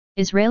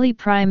Israeli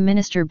Prime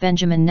Minister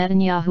Benjamin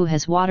Netanyahu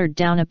has watered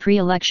down a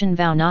pre-election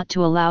vow not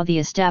to allow the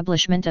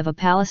establishment of a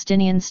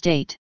Palestinian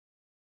state.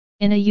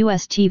 In a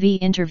US TV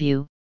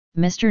interview,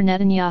 Mr.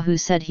 Netanyahu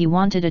said he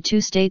wanted a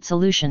two-state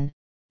solution,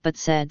 but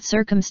said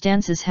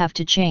circumstances have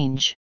to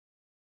change.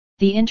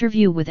 The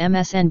interview with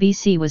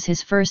MSNBC was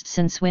his first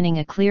since winning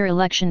a clear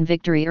election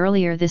victory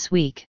earlier this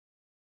week.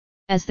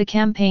 As the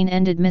campaign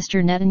ended,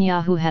 Mr.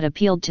 Netanyahu had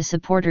appealed to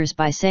supporters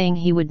by saying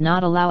he would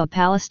not allow a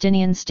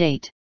Palestinian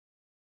state.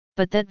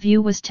 But that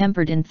view was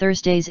tempered in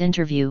Thursday's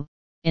interview,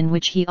 in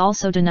which he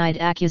also denied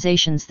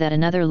accusations that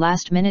another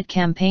last-minute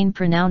campaign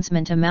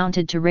pronouncement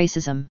amounted to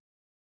racism.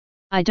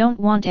 "I don't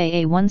want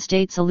a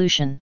one-state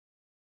solution.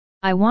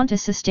 I want a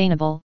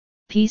sustainable,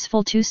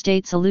 peaceful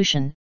two-state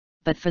solution,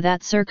 but for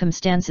that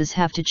circumstances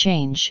have to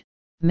change,"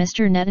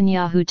 Mr.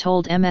 Netanyahu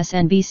told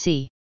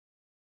MSNBC.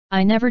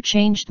 "I never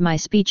changed my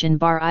speech in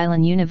Bar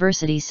Ilan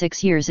University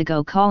 6 years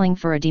ago calling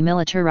for a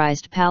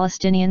demilitarized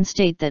Palestinian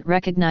state that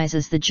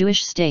recognizes the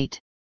Jewish state.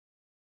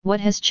 What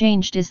has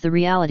changed is the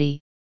reality,"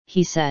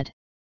 he said.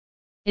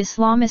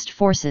 Islamist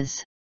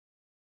forces.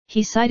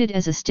 He cited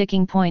as a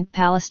sticking point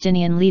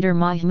Palestinian leader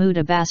Mahmoud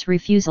Abbas'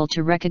 refusal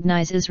to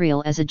recognize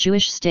Israel as a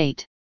Jewish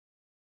state.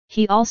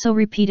 He also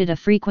repeated a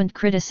frequent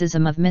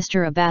criticism of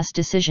Mr. Abbas'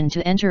 decision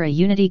to enter a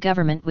unity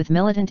government with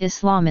militant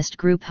Islamist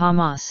group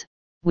Hamas,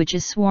 which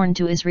is sworn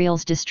to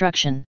Israel's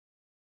destruction.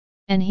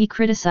 And he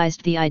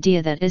criticized the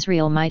idea that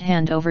Israel might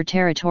hand over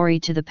territory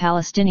to the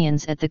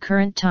Palestinians at the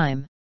current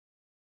time.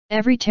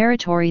 "Every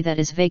territory that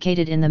is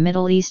vacated in the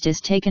Middle East is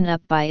taken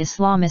up by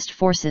Islamist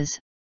forces,"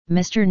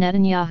 Mr.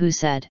 Netanyahu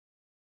said.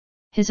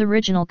 His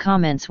original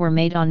comments were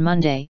made on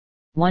Monday,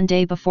 one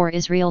day before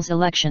Israel's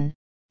election,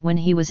 when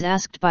he was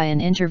asked by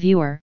an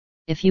interviewer,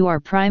 "If you are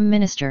Prime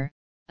Minister,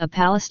 a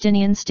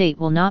Palestinian state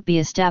will not be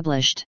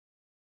established."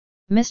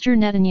 Mr.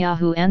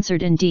 Netanyahu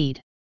answered,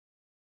 "Indeed."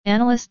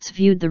 Analysts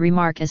viewed the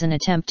remark as an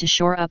attempt to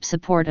shore up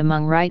support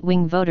among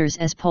right-wing voters,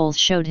 as polls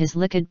showed his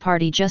Likud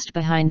party just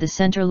behind the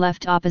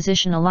center-left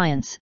opposition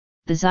alliance,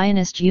 the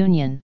Zionist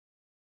Union.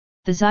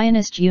 The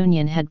Zionist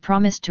Union had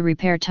promised to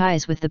repair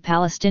ties with the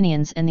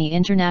Palestinians and the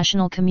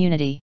international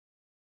community.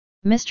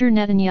 Mr.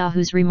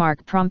 Netanyahu's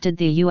remark prompted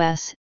the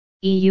US,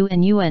 EU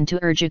and UN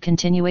to urge a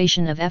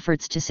continuation of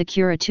efforts to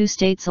secure a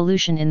two-state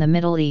solution in the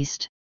Middle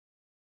East.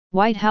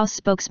 White House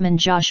spokesman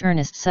Josh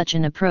Earnest: "Such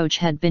an approach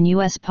had been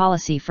U.S.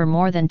 policy for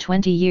more than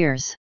 20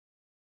 years.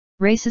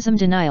 Racism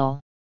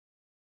denial."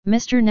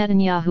 Mr.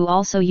 Netanyahu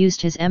also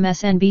used his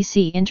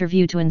MSNBC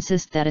interview to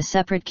insist that a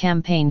separate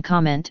campaign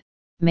comment,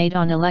 made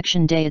on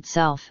election day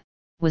itself,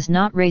 was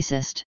not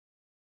racist.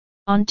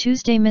 On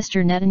Tuesday,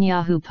 Mr.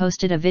 Netanyahu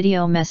posted a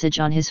video message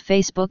on his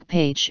Facebook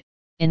page,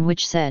 in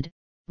which said,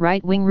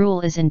 "Right-wing rule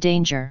is in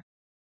danger.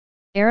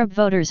 Arab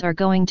voters are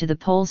going to the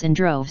polls in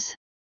droves.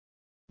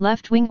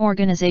 Left-wing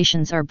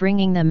organizations are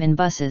bringing them in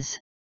buses."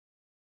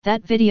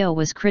 That video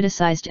was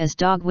criticized as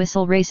dog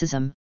whistle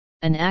racism,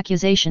 an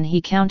accusation he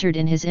countered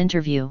in his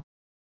interview.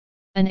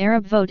 "An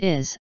Arab vote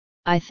is,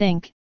 I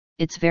think,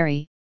 it's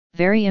very,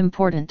 very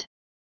important.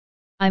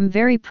 I'm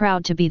very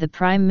proud to be the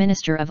Prime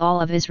Minister of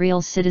all of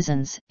Israel's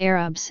citizens,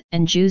 Arabs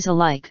and Jews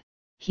alike,"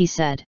 he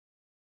said.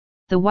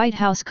 The White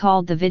House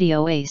called the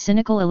video a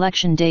cynical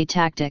election day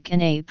tactic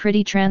and a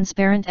pretty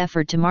transparent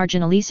effort to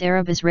marginalize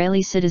Arab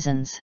Israeli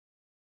citizens.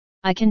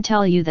 "I can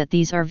tell you that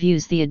these are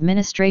views the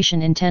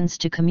administration intends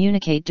to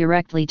communicate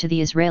directly to the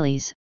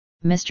Israelis,"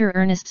 Mr.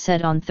 Earnest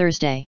said on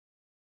Thursday.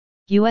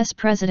 U.S.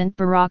 President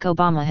Barack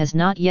Obama has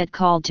not yet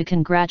called to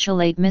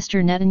congratulate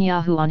Mr.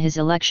 Netanyahu on his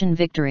election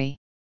victory.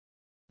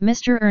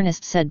 Mr.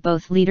 Earnest said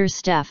both leaders'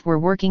 staff were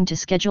working to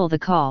schedule the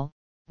call,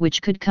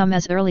 which could come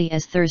as early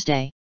as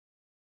Thursday.